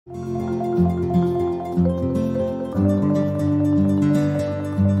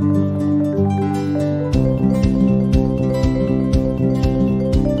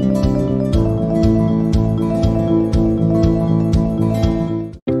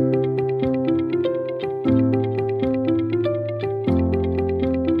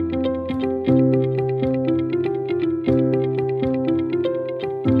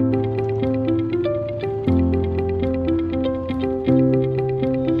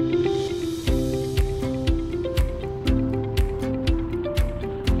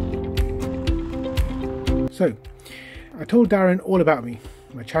So, I told Darren all about me,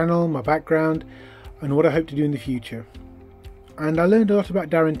 my channel, my background, and what I hope to do in the future. And I learned a lot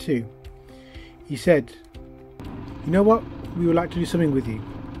about Darren too. He said, "You know what, we would like to do something with you.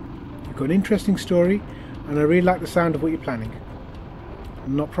 You've got an interesting story and I really like the sound of what you're planning.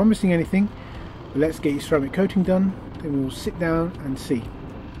 I'm not promising anything, but let's get your ceramic coating done, then we will sit down and see.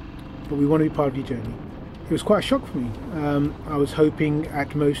 But we want to be part of your journey." It was quite a shock for me. I was hoping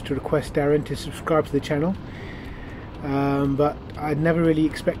at most to request Darren to subscribe to the channel, but I'd never really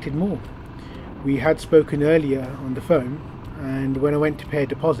expected more. We had spoken earlier on the phone, and when I went to pay a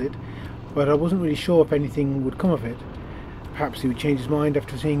deposit, but I wasn't really sure if anything would come of it. Perhaps he would change his mind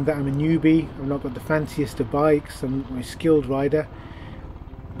after seeing that I'm a newbie, I've not got the fanciest of bikes, I'm a skilled rider.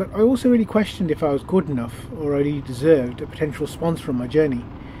 But I also really questioned if I was good enough or I really deserved a potential sponsor on my journey.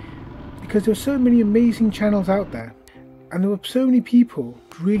 Because there were so many amazing channels out there, and there were so many people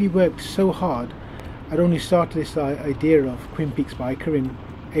who really worked so hard. I'd only started this idea of Twin Peaks Biker in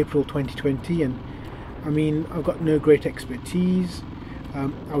April 2020, and I mean, I've got no great expertise.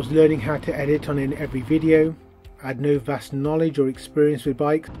 I was learning how to edit on every video. I had no vast knowledge or experience with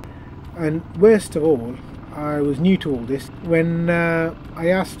bikes, and worst of all, I was new to all this. When I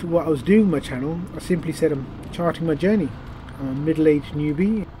asked what I was doing with my channel, I simply said I'm charting my journey. I'm a middle-aged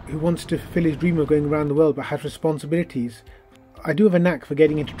newbie who wants to fulfill his dream of going around the world but has responsibilities. I do have a knack for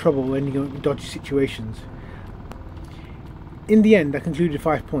getting into trouble or ending up in dodgy situations. In the end, I concluded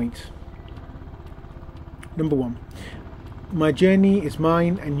 5 points. Number 1. My journey is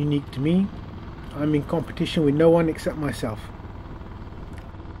mine and unique to me. I'm in competition with no one except myself.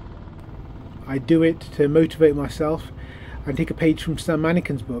 I do it to motivate myself and take a page from Sam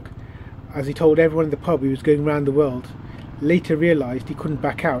Mannikin's book, as he told everyone in the pub he was going around the world. Later realised he couldn't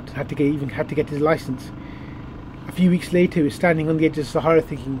back out, had to get his licence. A few weeks later he was standing on the edge of the Sahara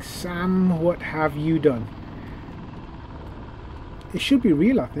thinking, "Sam, what have you done?" It should be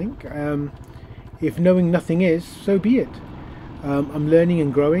real, I think. If knowing nothing is, so be it. I'm learning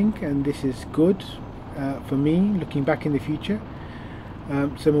and growing, and this is good for me looking back in the future.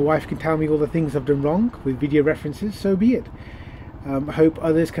 So my wife can tell me all the things I've done wrong with video references, so be it. I hope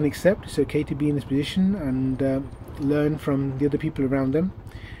others can accept it's okay to be in this position and learn from the other people around them,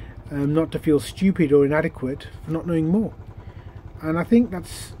 not to feel stupid or inadequate for not knowing more. And I think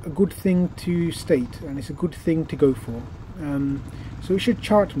that's a good thing to state, and it's a good thing to go for. So it should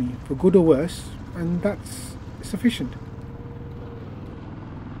chart me for good or worse, and that's sufficient.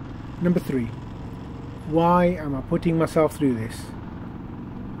 Number 3. Why am I putting myself through this?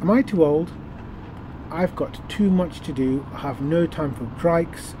 Am I too old? I've got too much to do. I have no time for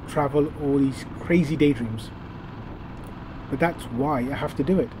bikes, travel, or these crazy daydreams. But that's why I have to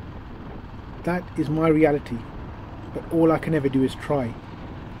do it. That is my reality. But all I can ever do is try.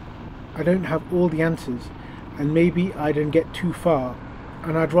 I don't have all the answers, and maybe I don't get too far,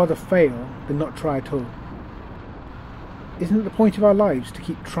 and I'd rather fail than not try at all. Isn't it the point of our lives to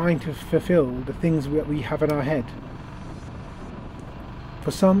keep trying to fulfill the things that we have in our head?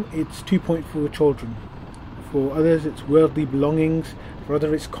 For some it's 2.4 children, for others it's worldly belongings, for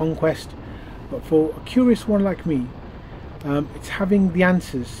others it's conquest, but for a curious one like me, it's having the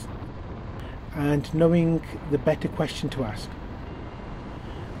answers and knowing the better question to ask.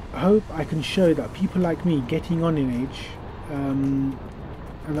 I hope I can show that people like me getting on in age, and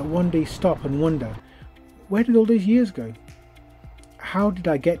that one day stop and wonder, where did all those years go? How did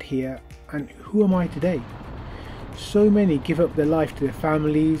I get here, and who am I today? So many give up their life to their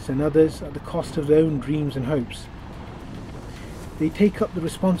families and others at the cost of their own dreams and hopes. They take up the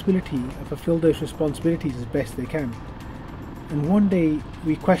responsibility and fulfill those responsibilities as best they can. And one day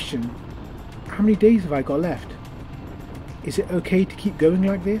we question, how many days have I got left? Is it okay to keep going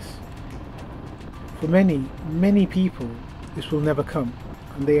like this? For many, many people, this will never come,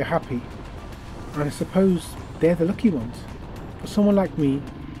 and they are happy. And I suppose they're the lucky ones. For someone like me,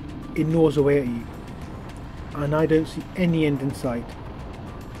 it gnaws away at you, and I don't see any end in sight.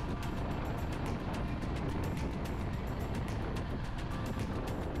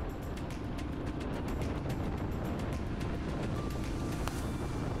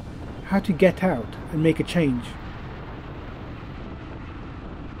 how to get out and make a change.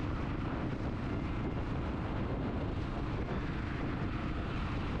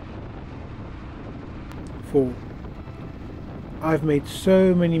 4. I've made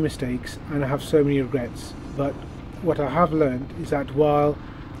so many mistakes and I have so many regrets, but what I have learned is that while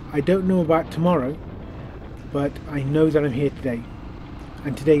I don't know about tomorrow, but I know that I'm here today,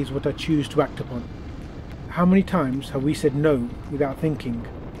 and today is what I choose to act upon. How many times have we said no without thinking,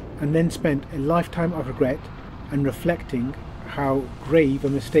 and then spent a lifetime of regret and reflecting how grave a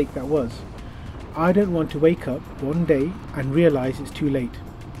mistake that was? I don't want to wake up one day and realise it's too late.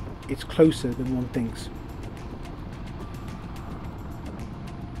 It's closer than one thinks.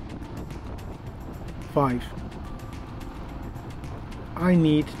 5. I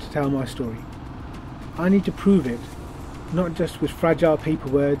need to tell my story. I need to prove it, not just with fragile paper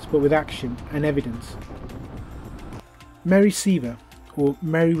words, but with action and evidence. Mary Seaver, or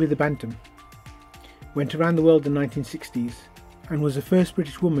Mary with a Bantam, went around the world in the 1960s and was the first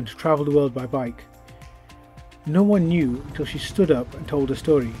British woman to travel the world by bike. No one knew until she stood up and told her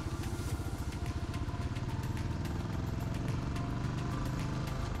story.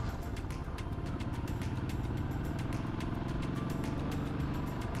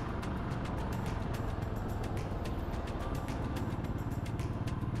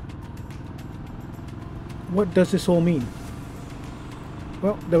 What does this all mean?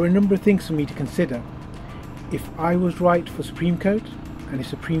 Well, there were a number of things for me to consider. If I was right for Supremecoat, and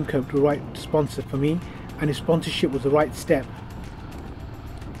if Supremecoat were right to sponsor for me, and if sponsorship was the right step.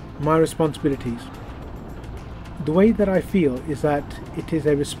 My responsibilities. The way that I feel is that it is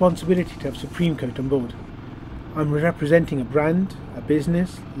a responsibility to have Supremecoat on board. I'm representing a brand, a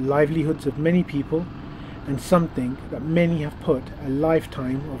business, livelihoods of many people, and something that many have put a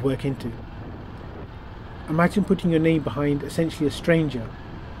lifetime of work into. Imagine putting your name behind essentially a stranger.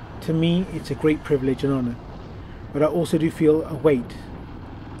 To me, it's a great privilege and honour, but I also do feel a weight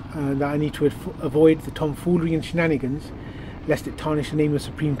that I need to avoid the tomfoolery and shenanigans lest it tarnish the name of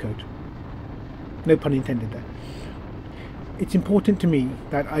Supremecoat. No pun intended there. It's important to me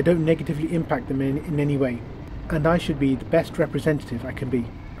that I don't negatively impact them in any way, and I should be the best representative I can be.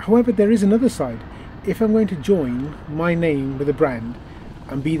 However, there is another side. If I'm going to join my name with a brand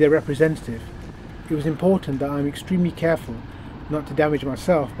and be their representative, it was important that I'm extremely careful not to damage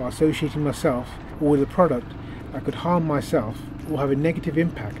myself by associating myself with a product that could harm myself or have a negative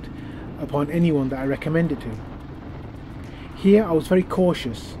impact upon anyone that I recommend it to. Here I was very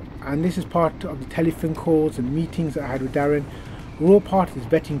cautious, and this is part of the telephone calls and meetings that I had with Darren were all part of this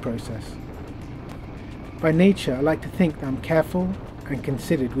vetting process. By nature, I like to think that I'm careful and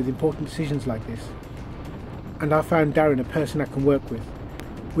considered with important decisions like this, and I found Darren a person I can work with.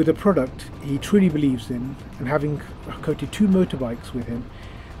 With a product he truly believes in, and having coated 2 motorbikes with him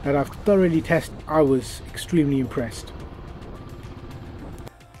that I've thoroughly tested, I was extremely impressed.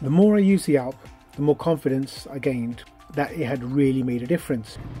 The more I used the Alp, the more confidence I gained that it had really made a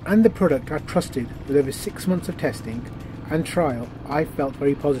difference. And the product I trusted with over 6 months of testing and trial, I felt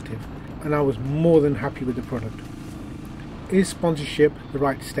very positive, and I was more than happy with the product. Is sponsorship the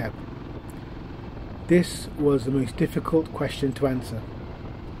right step? This was the most difficult question to answer.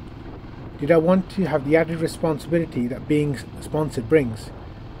 Did I want to have the added responsibility that being sponsored brings?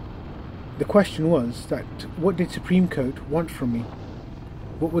 The question was that what did Supremecoat want from me?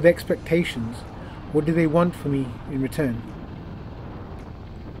 What were the expectations? What did they want from me in return?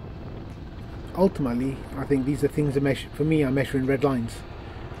 Ultimately, I think these are things that for me I measure in red lines.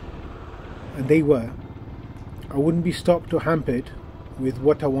 And they were. I wouldn't be stopped or hampered with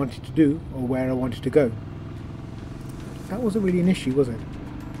what I wanted to do or where I wanted to go. That wasn't really an issue, was it?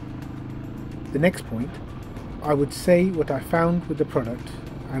 The next point, I would say what I found with the product,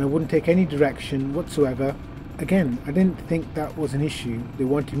 and I wouldn't take any direction whatsoever. Again, I didn't think that was an issue. They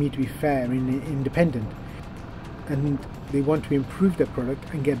wanted me to be fair and independent, and they want to improve their product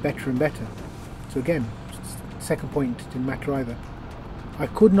and get better and better. So again, second point didn't matter either. I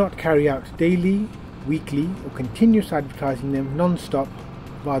could not carry out daily, weekly or continuous advertising them non-stop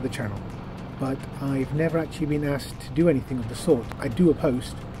via the channel, but I've never actually been asked to do anything of the sort. I do a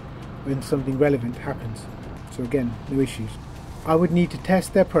post when something relevant happens, so again, no issues. I would need to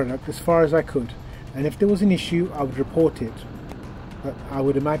test their product as far as I could, and if there was an issue I would report it, but I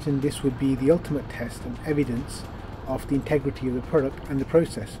would imagine this would be the ultimate test and evidence of the integrity of the product and the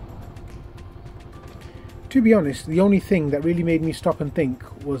process. To be honest, the only thing that really made me stop and think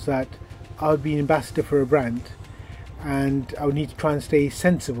was that I would be an ambassador for a brand and I would need to try and stay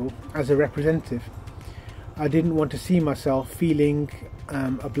sensible as a representative. I didn't want to see myself feeling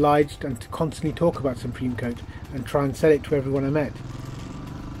obliged and to constantly talk about Supremecoat and try and sell it to everyone I met.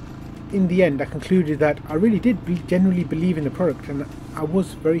 in the end I concluded that I really did genuinely believe in the product, and I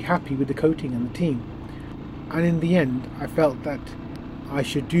was very happy with the coating and the team. And in the end I felt that I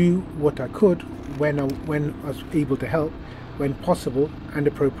should do what I could when I was able to help, when possible and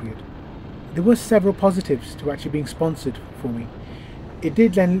appropriate. There were several positives to actually being sponsored for me. It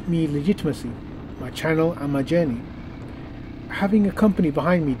did lend me legitimacy, my channel and my journey. Having a company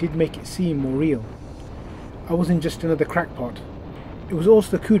behind me did make it seem more real. I wasn't just another crackpot. It was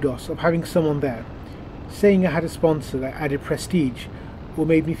also the kudos of having someone there, saying I had a sponsor that added prestige or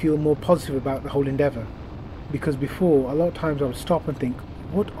made me feel more positive about the whole endeavour. Because before, a lot of times I would stop and think,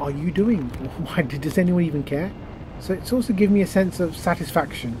 what are you doing? Why does anyone even care? So it's also given me a sense of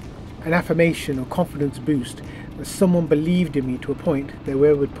satisfaction, an affirmation or confidence boost that someone believed in me to a point that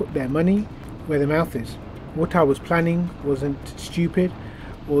where would put their money where their mouth is. What I was planning wasn't stupid,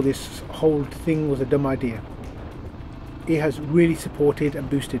 or this whole thing was a dumb idea. It has really supported and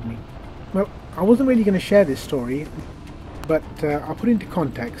boosted me. Well, I wasn't really going to share this story, but I'll put into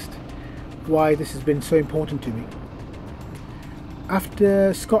context why this has been so important to me.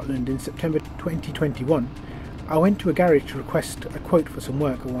 After Scotland in September 2021, I went to a garage to request a quote for some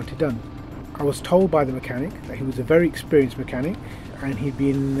work I wanted done. I was told by the mechanic that he was a very experienced mechanic and he'd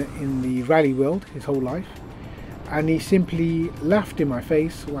been in the rally world his whole life, and he simply laughed in my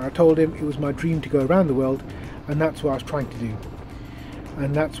face when I told him it was my dream to go around the world, and that's what I was trying to do,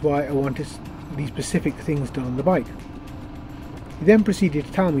 and that's why I wanted these specific things done on the bike. He then proceeded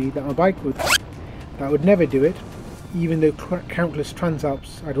to tell me that my bike would, that I would never do it, even though countless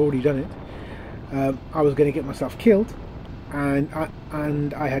Transalps had already done it. I was going to get myself killed, and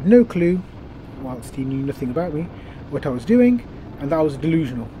I had no clue, whilst he knew nothing about me, what I was doing, and that I was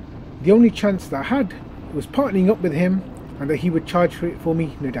delusional. The only chance that I had was partnering up with him, and that he would charge for it for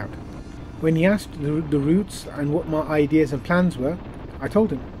me, no doubt. When he asked the routes and what my ideas and plans were, I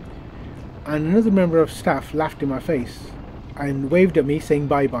told him. And another member of staff laughed in my face and waved at me saying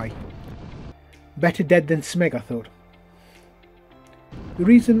bye-bye. Better dead than smeg, I thought. The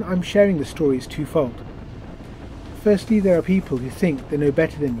reason I'm sharing the story is twofold. Firstly, there are people who think they know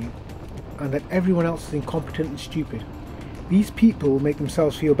better than you, and that everyone else is incompetent and stupid. These people make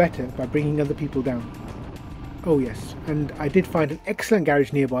themselves feel better by bringing other people down. Oh yes, and I did find an excellent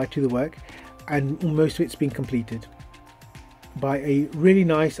garage nearby to the work, and most of it's been completed by a really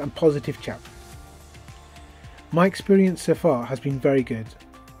nice and positive chap. My experience so far has been very good,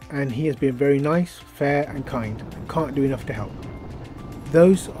 and he has been very nice, fair and kind, and can't do enough to help.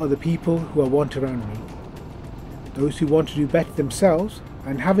 Those are the people who I want around me. Those who want to do better themselves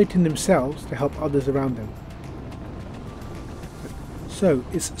and have it in themselves to help others around them. So,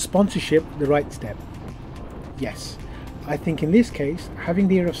 is sponsorship the right step? Yes. I think in this case, having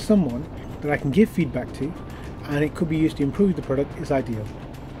the ear of someone that I can give feedback to, and it could be used to improve the product, is ideal.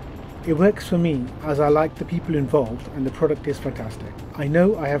 It works for me as I like the people involved and the product is fantastic. I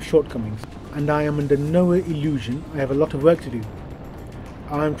know I have shortcomings, and I am under no illusion I have a lot of work to do.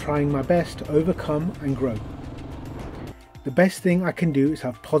 I am trying my best to overcome and grow. The best thing I can do is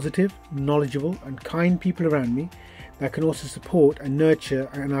have positive, knowledgeable and kind people around me that can also support and nurture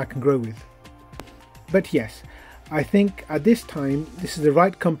and I can grow with. But yes, I think at this time this is the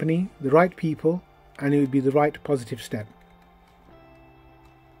right company, the right people, and it would be the right positive step.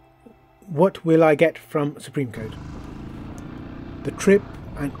 What will I get from Supremecoat? The trip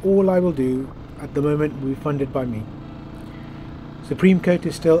and all I will do at the moment will be funded by me. Supremecoat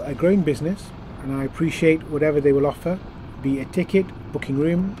is still a growing business, and I appreciate whatever they will offer, be it a ticket, booking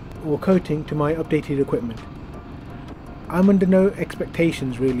room or coating to my updated equipment. I'm under no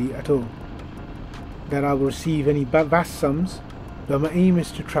expectations really at all that I will receive any vast sums, though my aim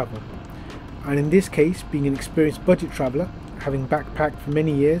is to travel, and in this case being an experienced budget traveller, having backpacked for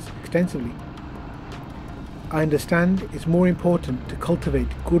many years extensively. I understand it's more important to cultivate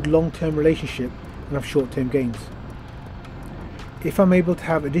good long-term relationship than have short-term gains. If I'm able to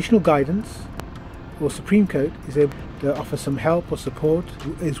have additional guidance, or Supremecoat is able to offer some help or support,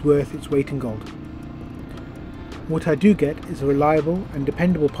 is worth its weight in gold. What I do get is a reliable and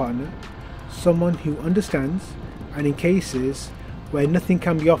dependable partner, someone who understands, and in cases where nothing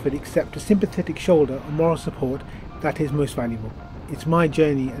can be offered except a sympathetic shoulder or moral support, that is most valuable. It's my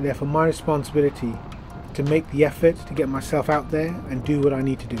journey and therefore my responsibility to make the effort to get myself out there and do what I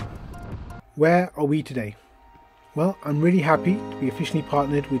need to do. Where are we today? Well, I'm really happy to be officially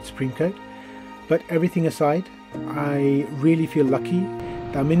partnered with Supremecoat, but everything aside, I really feel lucky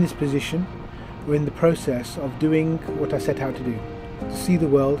that I'm in this position. We're in the process of doing what I set out to do, to see the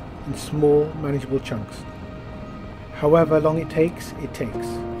world in small, manageable chunks. However long it takes,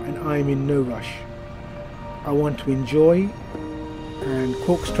 and I'm in no rush. I want to enjoy and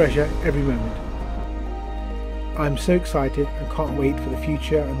Cork's treasure every moment. I'm so excited and can't wait for the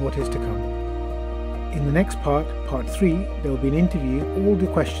future and what is to come. In the next part 3, there will be an interview, all the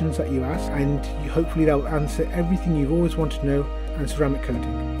questions that you ask, and hopefully that will answer everything you've always wanted to know on ceramic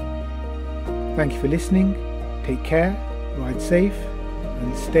coating. Thank you for listening, take care, ride safe,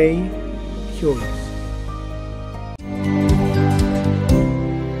 and stay curious.